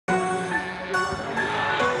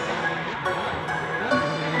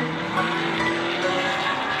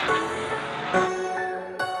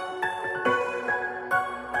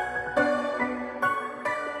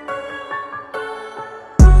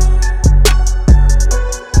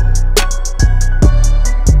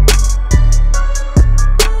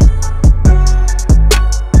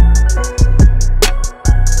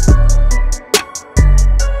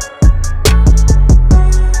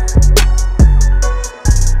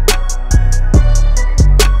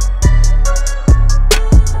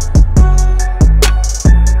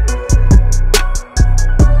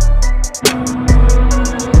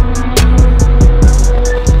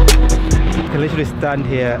stand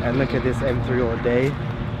here and look at this M3 all day,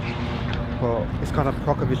 but it's got a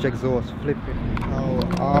Prokovich exhaust, flipping.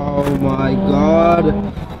 Oh my god,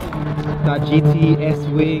 that GTS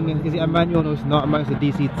wing, is it a manual? No, it's not a manual, it's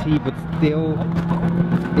a DCT, but still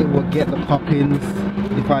it would get the pop-ins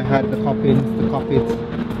if I had the pop-ins to cop it.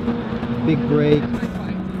 Big brakes,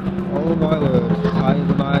 oh my word, tires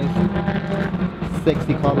are nice,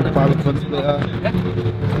 sexy carbon fiber front splitter.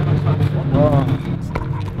 Oh.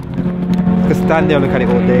 I could stand there and look at it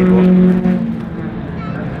all day, but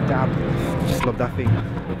damn, just love that thing.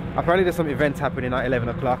 Apparently there's some events happening at 11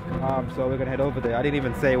 o'clock, so we're gonna head over there. I didn't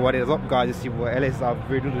even say what is up, guys. You see what Aellis, I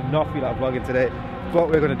really do not feel like vlogging today, but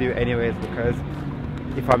we're gonna do it anyways because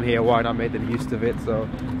if I'm here, why not make them used of it? So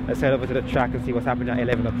let's head over to the track and see what's happening at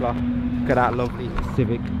 11 o'clock. Look at that lovely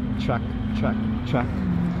Civic track.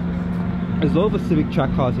 There's loads of Civic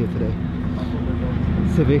track cars here today.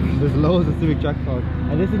 There's loads of Civic track cars,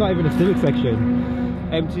 and this is not even a Civic section.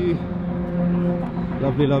 M2,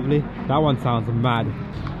 lovely. That one sounds mad.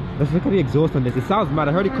 Let's look at the exhaust on this. It sounds mad.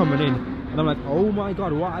 I heard it coming in and I'm like, oh my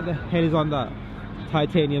god, what the hell is on that?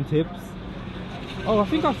 Titanium tips. Oh, I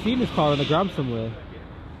think I've seen this car on the gram somewhere.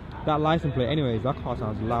 That license plate. Anyways, that car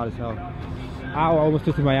sounds loud as hell. Ow, I almost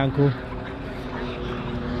twisted my ankle.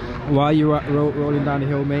 Why are you rolling down the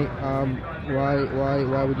hill, mate?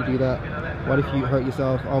 Why would you do that? What if you hurt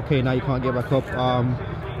yourself? Okay, now you can't get back up.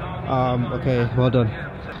 Okay, well done.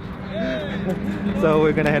 So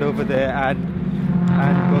we're gonna head over there and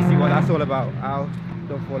go see what that's all about. Ow,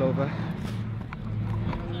 don't fall over.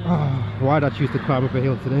 Oh, why'd I choose to climb up a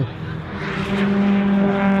hill today?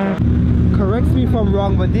 Correct me if I'm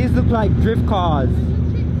wrong, but these look like drift cars.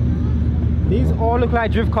 These all look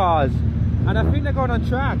like drift cars, and I think they're going on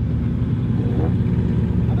track.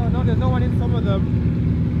 I don't know, there's no one in some of them.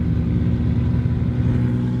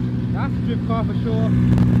 That's a drift car for sure.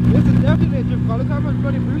 This is definitely a drift car. Look how much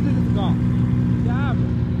bloody bruises it's got. Damn.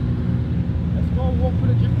 Let's go walk for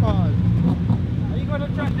the drift cars. Are you going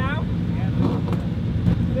on track now? Yeah.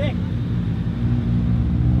 Sick.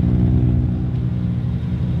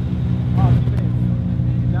 Oh, 2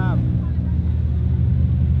 minutes. Damn.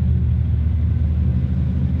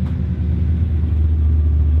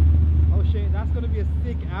 Oh shit, that's gonna be a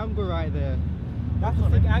sick angle right there. That's a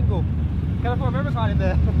sick angle. Can I put a memory card in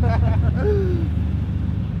there?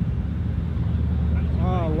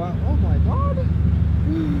 Oh wow! Oh my god!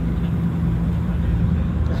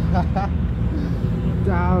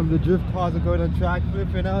 Damn, the drift cars are going on track.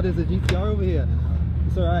 Flipping out, there's a GTR over here.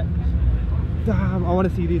 It's alright. Damn, I want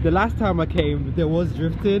to see these. The last time I came, there was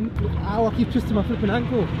drifting. Ow, I keep twisting my flipping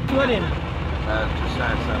ankle. What's running? Just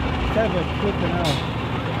 7. 7, flipping out.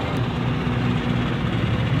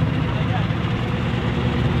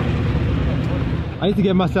 I need to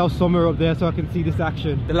get myself somewhere up there so I can see this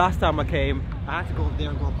action. The last time I came, I had to go up there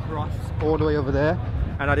and go across all the way over there,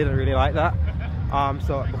 and I didn't really like that.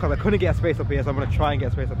 So because I couldn't get a space up here, so I'm going to try and get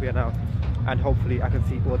a space up here now, and hopefully I can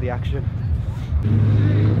see all the action.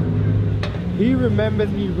 He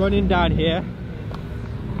remembers me running down here.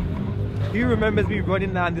 He remembers me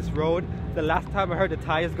running down this road the last time I heard the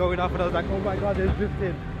tires going off, and I was like, oh my god, there's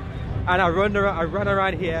drifting. And I ran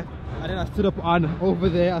around here. And then I stood up on over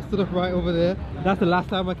there. I stood up right over there. That's the last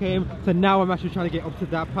time I came. So now I'm actually trying to get up to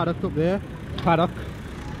that paddock up there. Paddock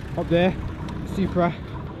up there. Supra.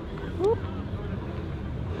 Whoop.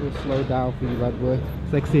 We'll slow down for you, bad boy.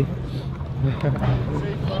 Sexy.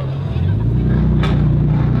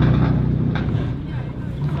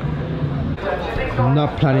 I'm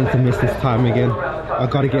not planning to miss this time again. I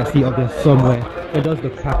gotta get a seat up there somewhere. It does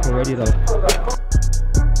look packed already though.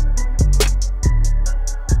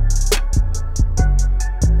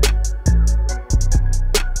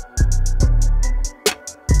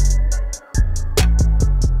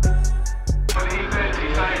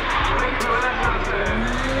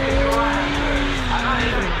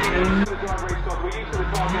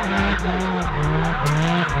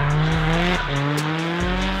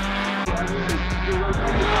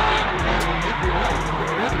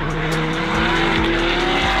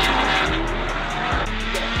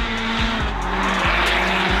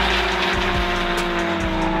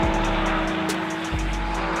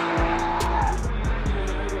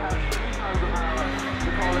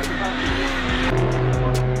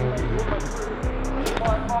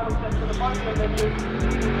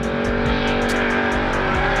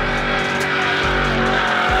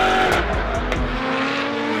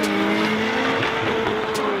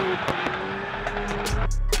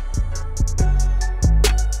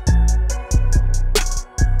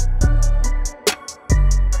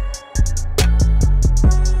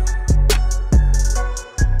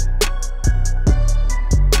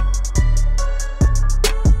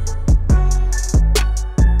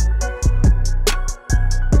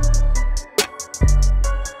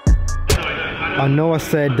 I know I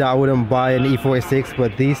said that I wouldn't buy an E46,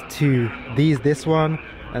 but these two, this one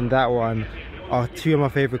and that one are two of my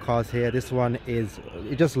favorite cars here. This one is,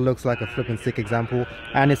 it just looks like a flipping sick example,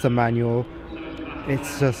 and it's a manual.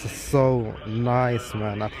 It's just so nice,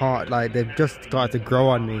 man. I can't, like, they've just started to grow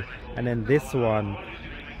on me. And then this one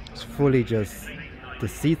is fully just, the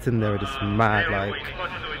seats in there are just mad, like,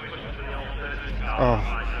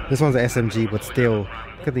 oh, this one's an SMG, but still,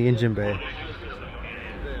 look at the engine bay.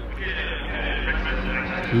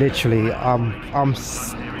 Literally, I'm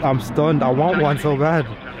stunned. I want one so bad.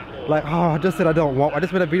 Like, oh, I just said I don't want. I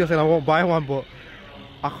just made a video saying I won't buy one, but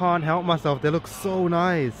I can't help myself. They look so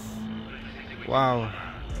nice. Wow.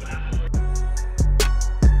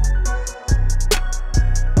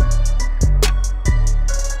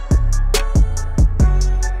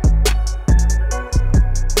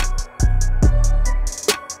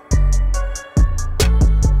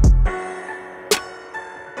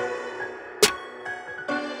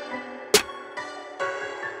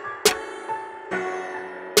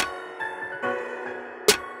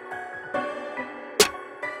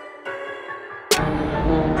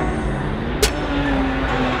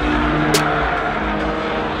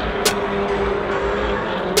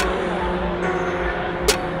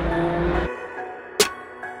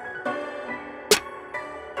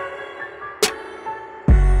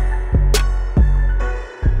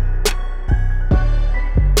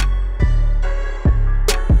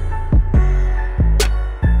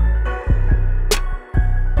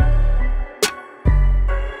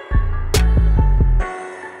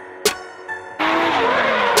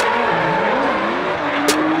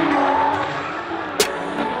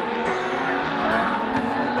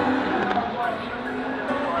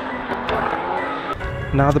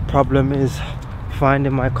 Now the problem is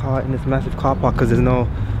finding my car in this massive car park, because there's no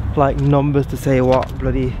like numbers to say what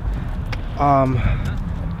bloody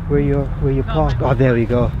where you parked. Oh, there we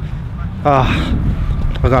go.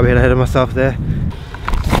 I got a bit ahead of myself there.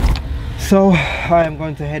 So I am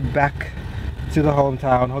going to head back to the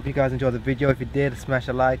hometown. Hope you guys enjoyed the video. If you did, smash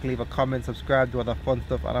a like, leave a comment, subscribe, do all that fun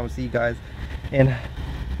stuff, and I will see you guys in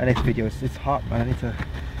the next video. It's hot, man. I need to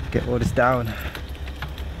get all this down.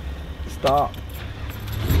 Stop.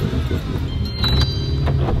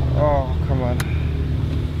 Oh, come on.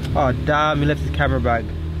 Oh, damn, he left his camera bag.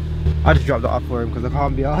 I just dropped it off for him because I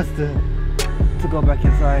can't be asked to go back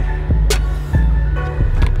inside.